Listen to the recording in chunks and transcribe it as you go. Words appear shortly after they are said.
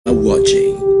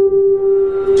watching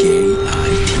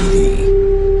KITV.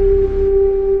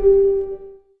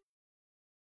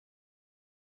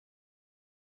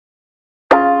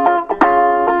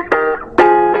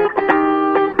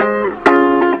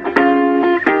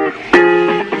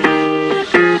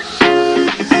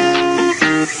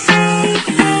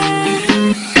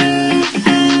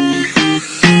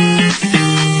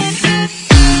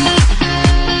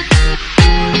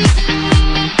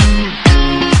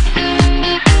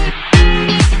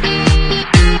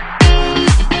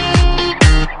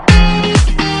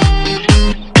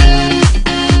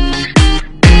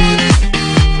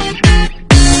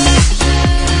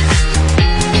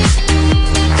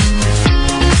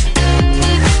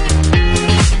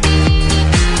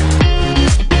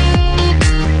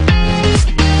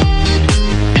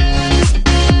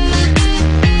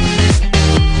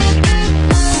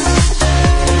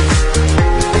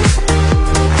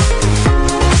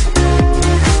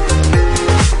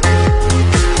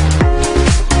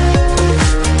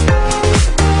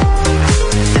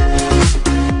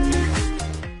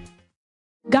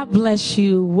 God bless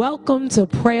you. Welcome to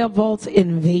Prayer Vault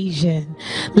Invasion.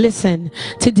 Listen,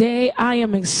 today I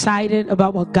am excited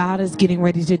about what God is getting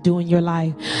ready to do in your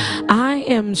life. I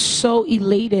am so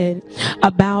elated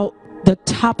about the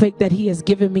topic that he has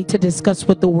given me to discuss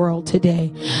with the world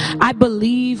today. I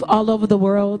believe all over the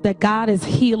world that God is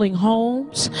healing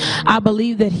homes. I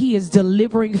believe that he is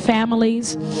delivering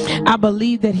families. I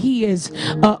believe that he is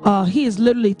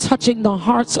literally touching the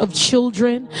hearts of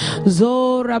children. I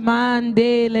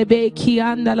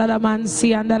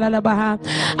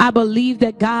believe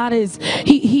that God is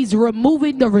he's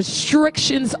removing the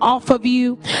restrictions off of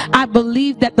you. I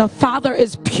believe that the Father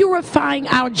is purifying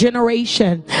our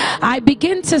generation. I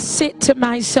begin to sit to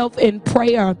myself in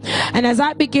prayer, and as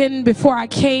I begin, before I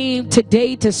came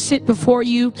today to sit before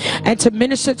you and to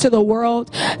minister to the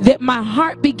world, that my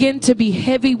heart began to be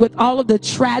heavy with all of the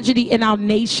tragedy in our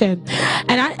nation.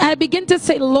 And I begin to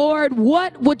say, Lord,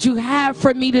 what would you have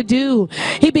for me to do?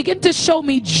 He began to show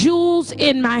me jewels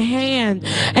in my hand.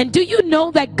 And do you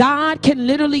know that God can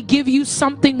literally give you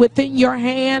something within your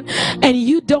hand and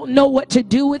you don't know what to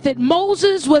do with it?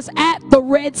 Moses was at the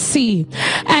Red Sea,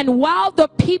 and while the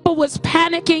people was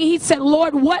panicking, he said,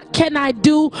 Lord, what can I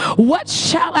do? What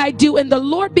shall I do? And the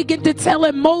Lord began to tell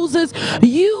him, Moses,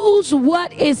 use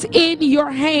what is in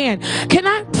your hand. Can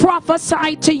I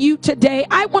prophesy to you today?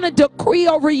 I want to decree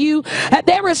over you that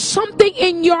there is something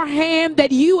in your hand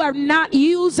that you are not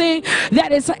using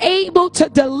that is able to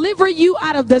deliver you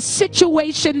out of the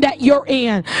situation that you're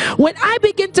in. When I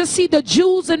begin to see the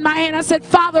jewels in my hand, I said,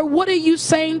 Father, what are you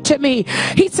saying to me?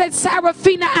 He said,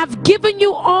 Sarafina, I've given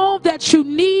you all that you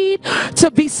need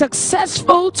to be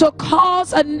successful, to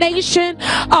cause a nation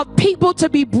of people to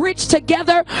be bridged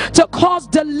together, to cause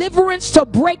deliverance to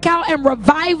break out and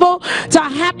revival to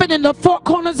happen in the four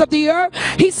corners of the earth.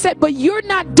 He said, but you're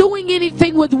not doing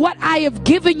anything with what I have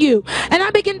given you. And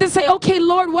I begin to say, okay,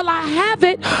 Lord, well, I have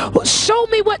it. Show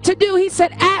me what to do. He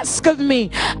said, ask of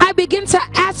me. I begin to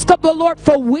ask of the Lord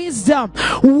for wisdom,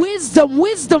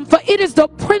 for it is the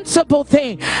principal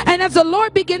thing. And as the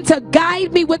Lord began to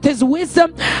guide me with his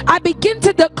wisdom, I begin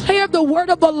to declare the word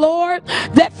of the Lord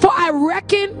that for I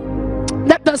reckon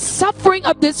that the suffering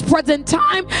of this present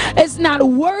time is not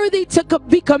worthy to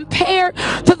be compared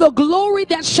to the glory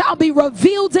that shall be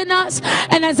revealed in us.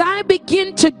 And as I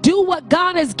begin to do what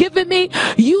God has given me,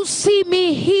 you see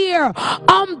me here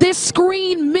on this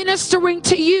screen ministering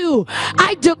to you.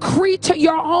 I decree to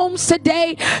your homes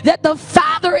today that the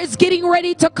Father is getting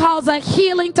ready to cause a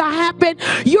healing to happen.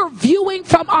 You're viewing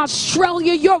from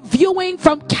Australia, you're viewing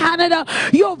from Canada,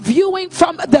 you're viewing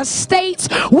from the States,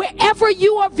 wherever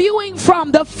you are viewing from,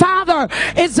 the Father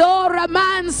is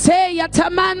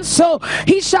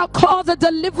he shall cause a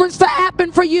deliverance to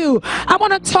happen for you. I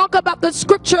want to talk about the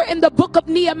scripture in the book of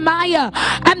Nehemiah,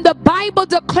 and the Bible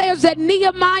declares that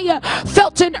Nehemiah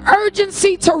felt an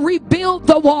urgency to rebuild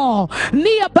the wall.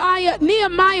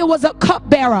 Nehemiah was a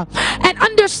cupbearer, and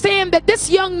understand that this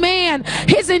young man,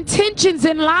 his intentions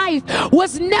in life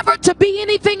was never to be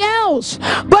anything else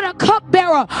but a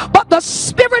cupbearer. But the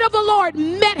Spirit of the Lord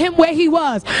met him where he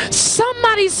was.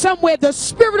 Somebody somewhere, the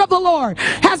Spirit of the Lord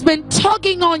has been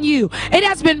tugging on you. It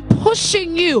has been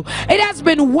pushing you. It has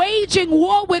been waging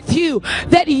war with you,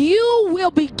 that you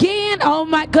will begin, oh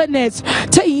my goodness,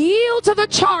 to yield to the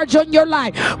charge on your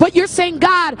life. But you're saying,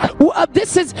 God,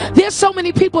 there's so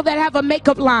many people that have a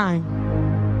makeup line.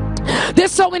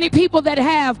 There's so many people that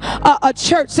have a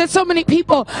church. There's so many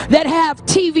people that have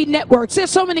TV networks.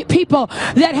 There's so many people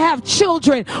that have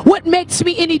children. What makes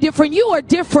me any different? You are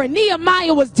different.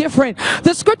 Nehemiah was different.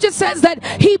 The scripture says that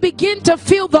he began to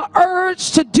feel the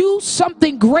urge to do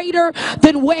something greater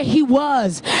than where he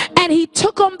was. And he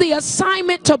took on the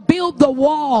assignment to build the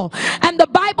wall. And the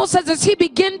Bible says as he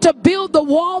began to build the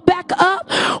wall back up,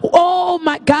 oh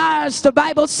my gosh, the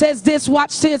Bible says this,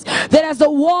 watch this, that as the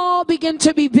wall began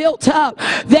to be built up,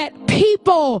 that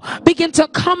people begin to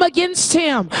come against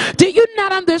him. Do you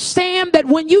not understand that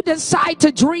when you decide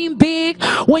to dream big,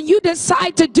 when you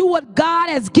decide to do what God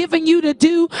has given you to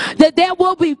do, that there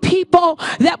will be people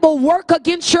that will work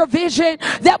against your vision,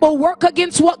 that will work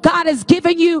against what God has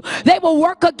given you. They will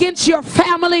work against your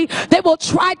family. They will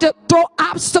try to throw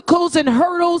obstacles and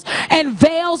hurdles and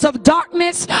veils of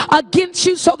darkness against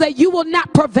you so that you will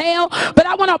not prevail. But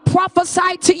I want to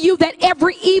prophesy to you that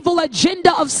every evil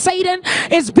agenda of Satan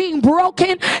is being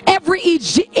broken. Every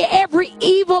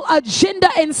evil agenda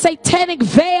and satanic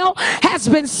veil has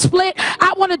been split.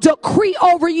 I want to decree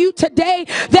over you today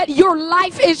that your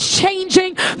life is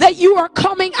changing, that you are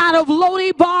coming out of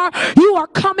Lodebar, you are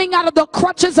coming out of the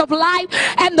crutches of life,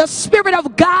 and the Spirit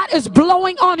of God is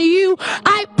blowing on you.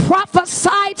 I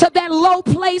prophesy to that low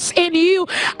place in you.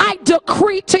 I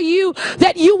decree to you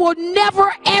that you will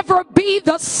never ever be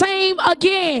the same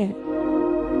again.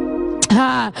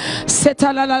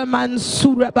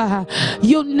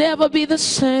 You'll never be the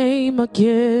same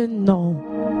again,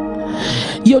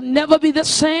 no. You'll never be the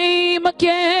same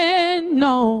again,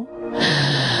 no.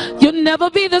 You'll never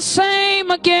be the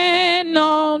same again,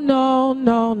 no, no,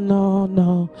 no, no,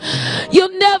 no. You'll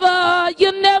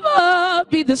never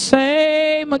be the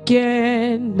same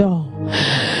again, no.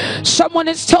 Someone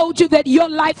has told you that your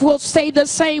life will stay the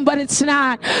same, but it's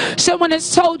not. Someone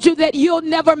has told you that you'll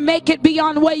never make it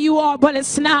beyond where you are, but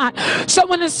it's not.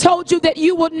 Someone has told you that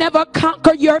you will never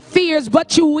conquer your fears,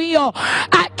 but you will.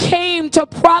 I came to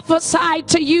prophesy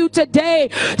to you today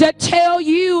to tell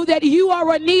you that you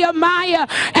are a Nehemiah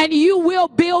and you will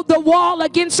build the wall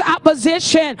against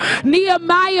opposition.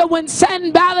 Nehemiah, when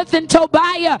Sanballat and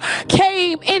Tobiah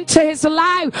came into his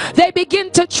life, they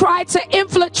begin to try to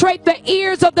infiltrate the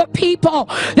ears of the people.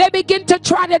 They begin to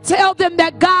try to tell them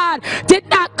that God did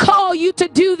not call you to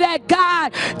do that.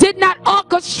 God did not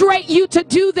orchestrate you to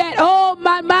do that. Oh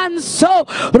my man, so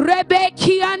God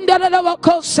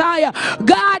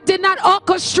did not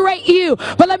orchestrate you.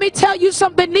 But let me tell you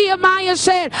something. Nehemiah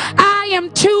said, I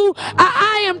am too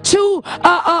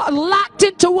locked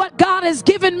into what God has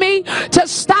given me to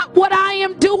stop what I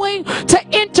am doing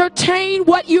to entertain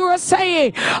what you are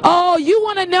saying. Oh, you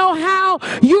want to know how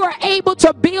you are able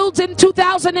to build in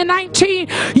 2019?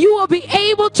 You will be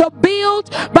able to build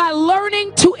by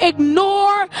learning to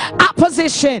ignore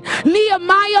opposition.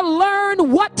 Nehemiah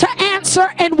learned what to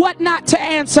answer and what not to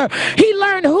answer. He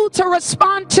learned who to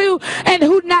respond to and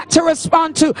who not to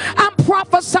respond to. I'm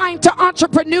prophesying to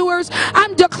entrepreneurs.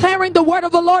 I'm declaring the word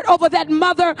of the Lord over that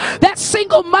mother, that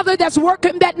single mother that's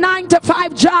working that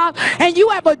 9-to-5 job, and you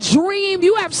have a dream,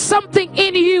 you have something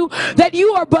in you that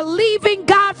you are believing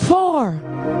God for.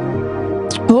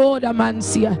 Oh,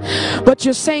 but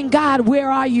you're saying, God,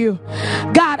 where are you?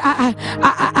 God,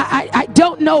 I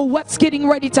don't know what's getting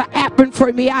ready to happen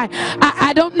for me.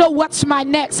 I don't know what's my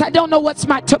next. I don't know what's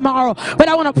my tomorrow. But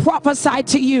I want to prophesy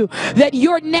to you that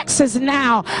your next is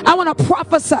now. I want to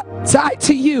prophesy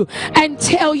to you and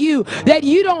tell you that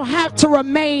you don't have to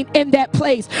remain in that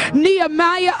place.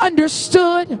 Nehemiah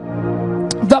understood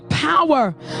the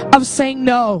power of saying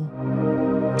no.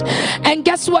 And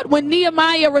guess what? When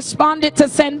Nehemiah responded to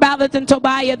Sanballat and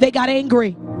Tobiah, they got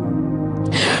angry.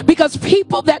 Because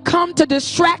people that come to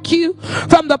distract you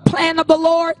from the plan of the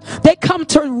Lord, they come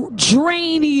to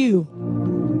drain you.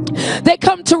 They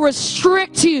come to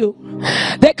restrict you.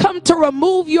 They come to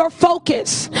remove your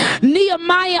focus.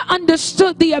 Nehemiah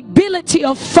understood the ability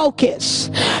of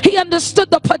focus. He understood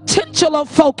the potential of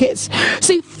focus.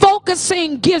 See,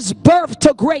 focusing gives birth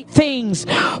to great things.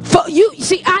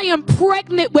 I am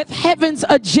pregnant with heaven's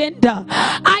agenda.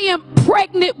 I am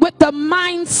pregnant with the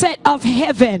mindset of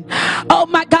heaven. Oh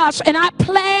my gosh. And I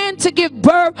plan to give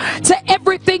birth to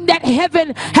everything that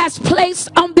heaven has placed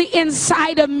on the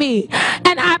inside of me.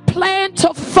 And I plan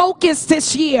to focus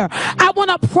this year. I want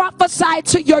to prophesy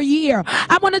to your year.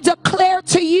 I want to declare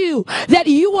to you that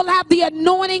you will have the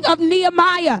anointing of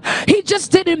Nehemiah. He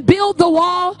just didn't build the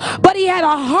wall, but he had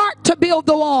a heart to build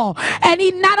the wall. And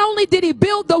he not only did he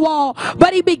build the wall,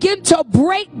 but he began to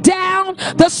break down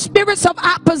the spirits of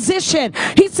opposition.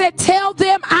 He said, tell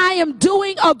them I am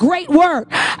doing a great work.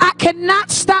 I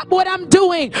cannot stop what I'm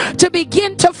doing to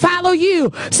begin to follow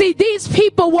you. See, these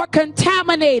people were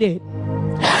contaminated.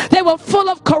 They were full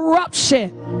of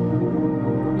corruption.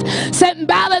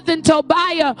 Sanballat and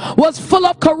Tobiah was full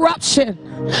of corruption.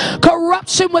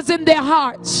 Corruption was in their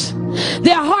hearts.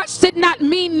 Their hearts did not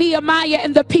mean Nehemiah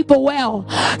and the people well.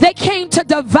 They came to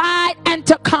divide and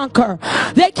to conquer.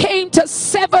 They came to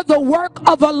sever the work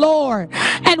of the Lord.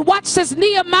 And watch this,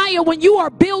 Nehemiah, when you are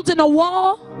building a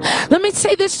wall, let me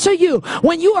say this to you.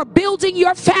 When you are building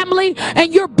your family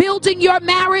and you're building your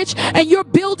marriage and you're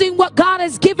building what God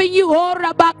has given you,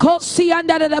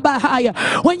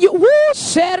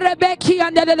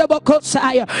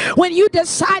 when you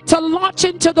decide to launch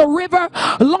into the river,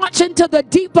 launch into the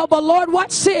deep of the Lord,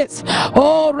 watch this.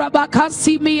 Oh,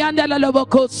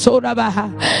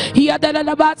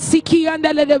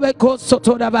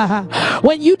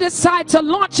 when you decide to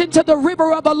launch into the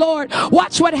river of the Lord,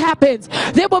 watch what happens.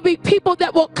 There will be people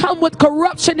that will come with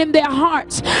corruption in their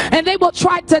hearts, and they will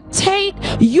try to taint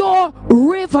your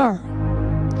river.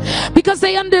 Because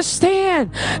they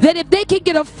understand that if they can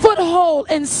get a foothold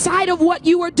inside of what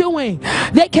you are doing,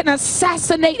 they can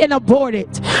assassinate and abort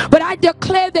it. But I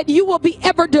declare that you will be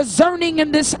ever discerning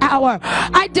in this hour.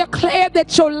 I declare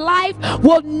that your life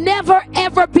will never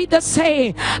ever be the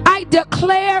same. I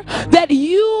declare that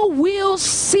you will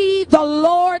see the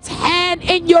Lord's hand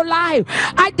in your life.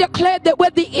 I declare that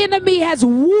where the enemy has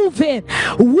woven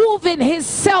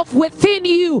himself within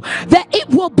you, that it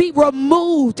will be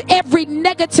removed. Every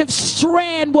negative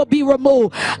strand will be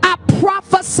removed. I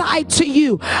prophesy to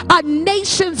you, a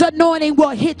nation's anointing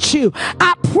will hit you.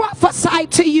 I prophesy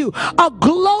to you, a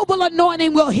global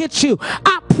anointing will hit you.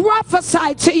 I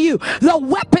prophesy to you, the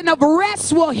weapon of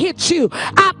rest will hit you.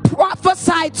 I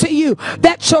prophesy to you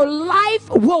that your life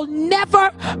will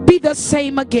never be the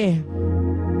same again.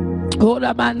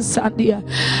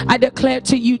 I declare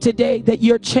to you today that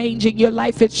you're changing. Your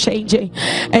life is changing.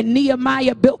 And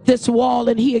Nehemiah built this wall,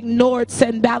 and he ignored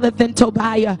Sanballat and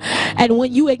Tobiah. And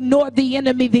when you ignore the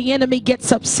enemy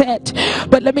gets upset.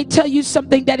 But let me tell you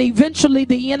something, that eventually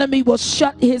the enemy will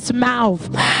shut his mouth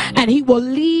and he will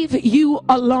leave you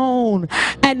alone.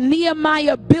 And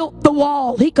Nehemiah built the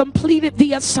wall. He completed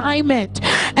the assignment,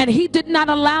 and he did not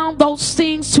allow those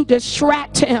things to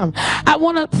distract him. I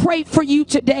want to pray for you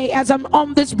today as I'm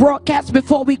on this broadcast.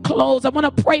 Before we close, I want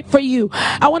to pray for you.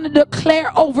 I want to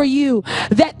declare over you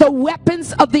that the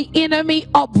weapons of the enemy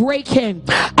are breaking.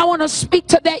 I want to speak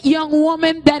to that young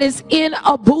woman that is in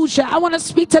Abuja. I want to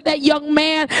speak to that young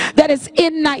man that is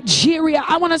in Nigeria.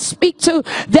 I want to speak to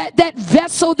that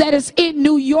vessel that is in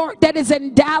New York, that is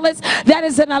in Dallas, that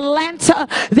is in Atlanta,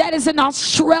 that is in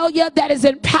Australia, that is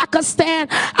in Pakistan.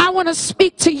 I want to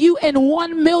speak to you in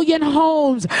 1 million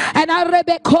homes. And I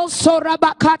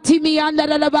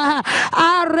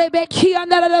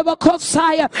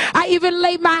even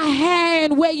lay my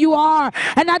hand where you are,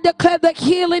 and I declare the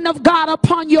healing of God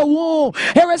upon your womb.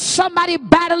 There is somebody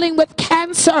battling with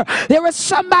cancer. There is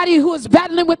somebody who is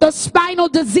battling with a spinal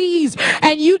disease,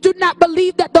 and you do not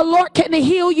believe that the Lord can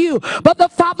heal you. But the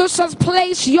Father says,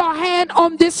 place your hand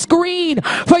on this screen,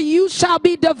 for you shall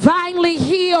be divinely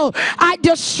healed. I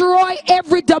destroy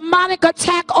every demonic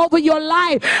attack over your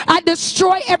life. I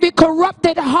destroy every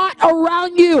corrupted heart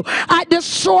around you. I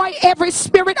destroy every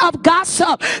spirit of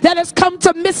gossip that has come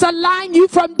to misalign you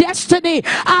from destiny.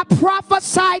 I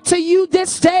prophesy to you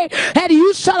this day that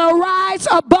you shall arise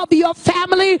above your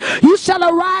family. You shall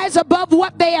arise above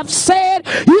what they have said.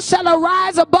 You shall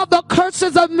arise above the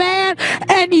curses of man,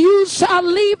 and you shall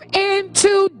leap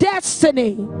into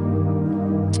destiny.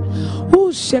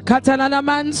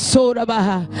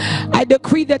 I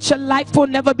decree that your life will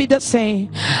never be the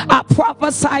same. I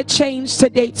prophesy change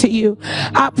today to you.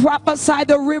 I prophesy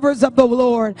the rivers of the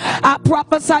Lord. I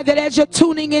prophesy that as you're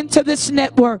tuning into this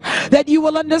network, that you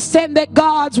will understand that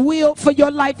God's will for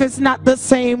your life is not the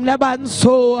same.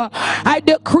 I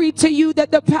decree to you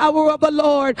that the power of the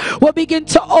Lord will begin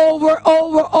to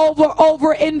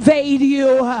over invade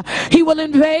you. He will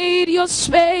invade your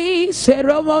space. He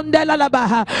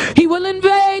will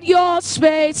invade your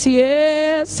space.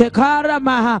 Yes.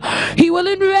 He will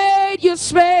invade invade your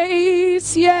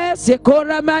space. Yes, he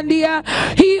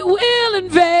will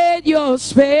invade your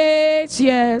space.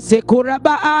 Yes,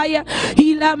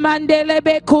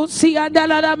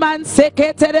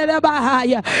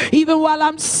 even while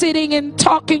I'm sitting and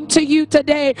talking to you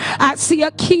today, I see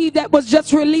a key that was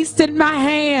just released in my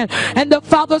hand, and the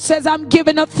Father says, I'm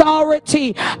giving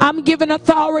authority. I'm giving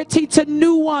authority to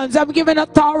new ones. I'm giving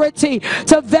authority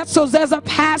to vessels. As a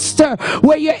pastor,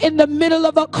 where you're in the middle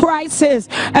of a crisis,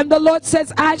 and the Lord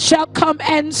says, I shall come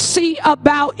and see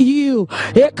about you.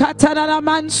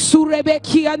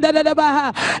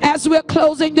 As we're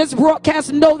closing this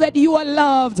broadcast, know that you are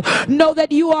loved. Know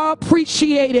that you are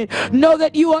appreciated. Know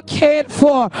that you are cared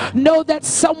for. Know that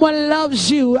someone loves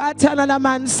you. Know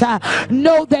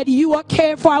that you are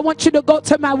cared for. I want you to go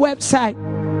to my website,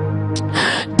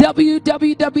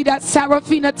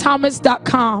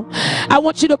 www.sarafinathomas.com. I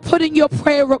want you to put in your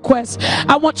prayer requests.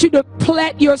 I want you to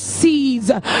plant your seeds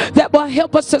that will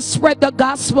help us to spread the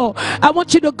gospel. I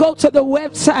want you to go to the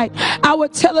website, our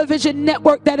television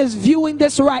network that is viewing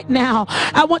this right now.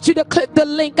 I want you to click the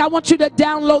link. I want you to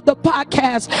download the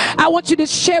podcast. I want you to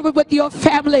share it with your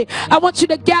family. I want you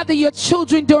to gather your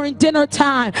children during dinner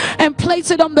time and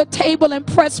place it on the table and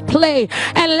press play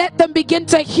and let them begin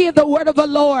to hear the word of the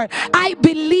Lord. I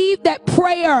believe that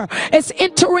prayer is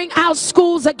entering our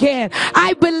schools again.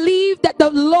 I believe that the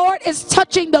Lord is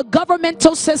touching the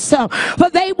governmental system, for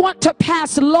they want to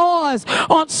pass laws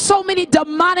on so many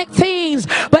demonic things.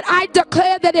 But I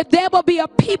declare that if there will be a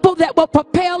people that will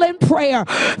propel in prayer,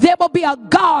 there will be a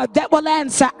God that will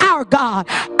answer. Our God,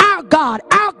 our God,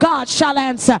 our God shall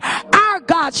answer. Our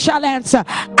God shall answer.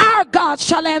 Our God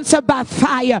shall answer by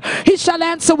fire. He shall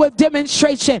answer with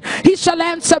demonstration. He shall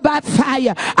answer by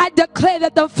fire. I declare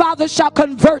that the Father shall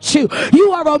convert you.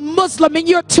 You are a Muslim and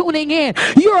you're tuning in.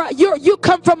 You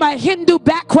come from a Hindu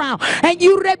background, and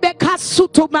you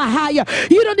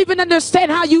don't even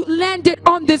understand how you landed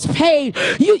on this page.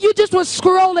 You just were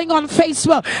scrolling on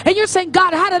Facebook and you're saying,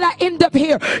 God, how did I end up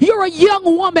here? You're a young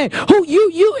woman who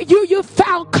you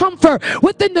found comfort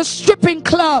within the stripping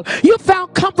club. You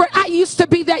found comfort. I used to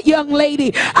be that young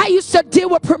lady. I used to deal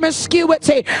with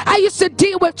promiscuity. I used to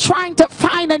deal with trying to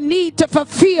find a need to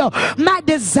fulfill my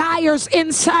desires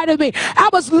inside of me. I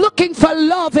was looking for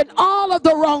love in all of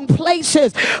the wrong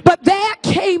places. But there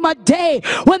came a day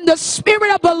when the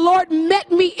Spirit of the Lord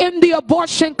met me in the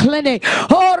abortion clinic.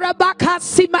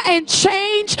 And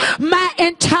changed my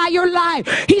entire life.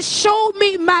 He showed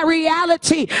me my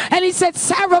reality. And he said,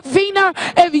 Sarafina,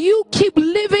 if you keep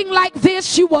living like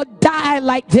this, you will die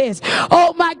like this.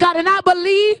 Oh my God. And I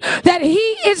believe that he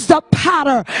is the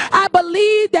potter. I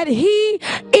believe that he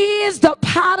is the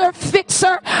potter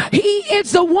fixer. He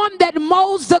is the one that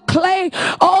molds the clay.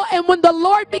 Oh, and when the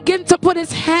Lord began to put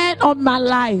his hand on my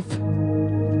life,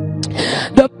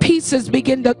 the pieces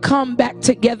begin to come back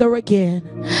together again.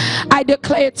 I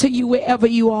declare to you, wherever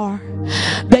you are,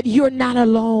 that you're not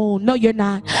alone. No, you're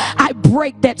not. I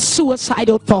break that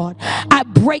suicidal thought. I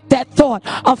break that thought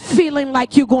of feeling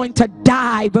like you're going to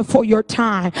die before your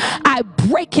time. I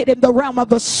break it in the realm of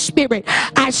the Spirit.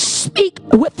 I speak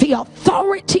with the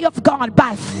authority of God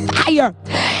by fire.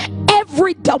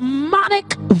 Every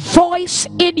demonic voice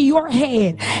in your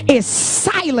head is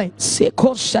silenced.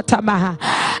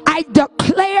 I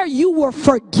declare you will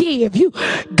forgive.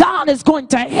 God is going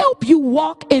to help you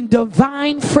walk in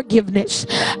divine forgiveness.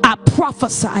 I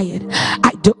prophesy it.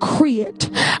 I decree it.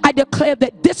 I declare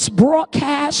that this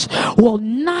broadcast will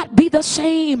not be the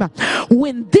same.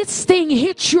 When this thing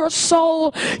hits your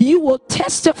soul, you will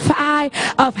testify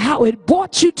of how it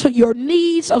brought you to your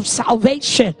knees of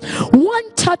salvation.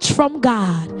 One touch from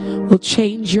God will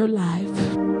change your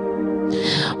life.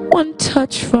 One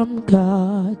touch from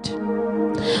God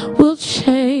will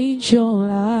change your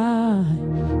life.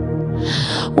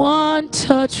 One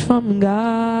touch from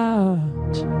God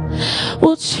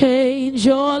will change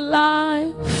your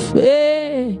life.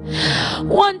 Hey.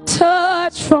 One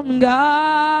touch from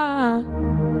God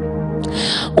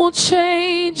will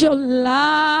change your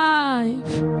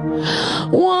life.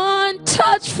 One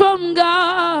touch from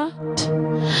God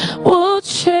will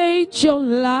change your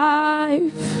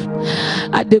life.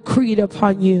 I decree it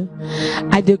upon you.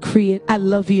 I decree it. I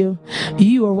love you.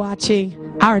 You are watching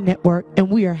our network, and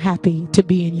we are happy to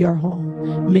be in your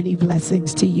home. Many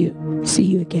blessings to you. See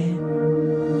you again.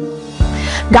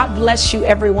 God bless you,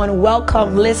 everyone.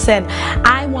 Welcome. Listen,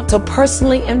 I want to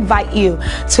personally invite you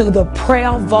to the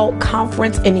Prayer Vault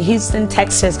Conference in Houston,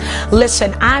 Texas.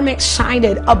 Listen, I'm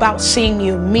excited about seeing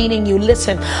you, meeting you.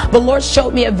 Listen, the Lord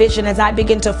showed me a vision as I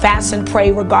began to fast and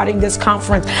pray regarding this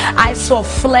conference. I saw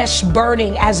flesh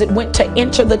burning as it went to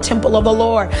enter the temple of the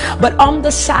Lord. But on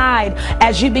the side,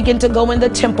 as you begin to go in the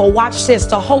temple, watch this,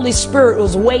 the Holy Spirit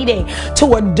was waiting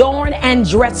to adorn and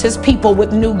dress his people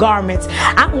with new garments.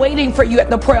 I'm waiting for you at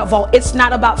the Prayer Vault. It's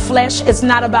not about flesh. It's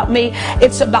not about me.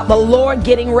 It's about the Lord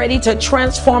getting ready to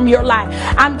transform your life.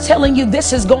 I'm telling you,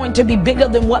 this is going to be bigger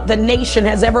than what the nation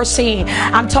has ever seen.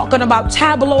 I'm talking about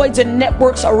tabloids and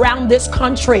networks around this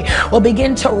country will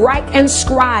begin to write and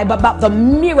scribe about the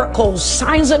miracles,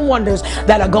 signs and wonders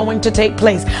that are going to take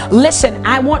place. Listen,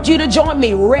 I want you to join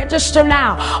me. Register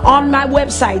now on my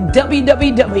website,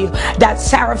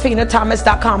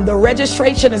 www.sarafinathomas.com. The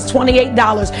registration is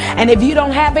 $28. And if you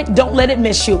don't have it, don't let it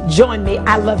miss you. Join me.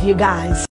 I love you guys.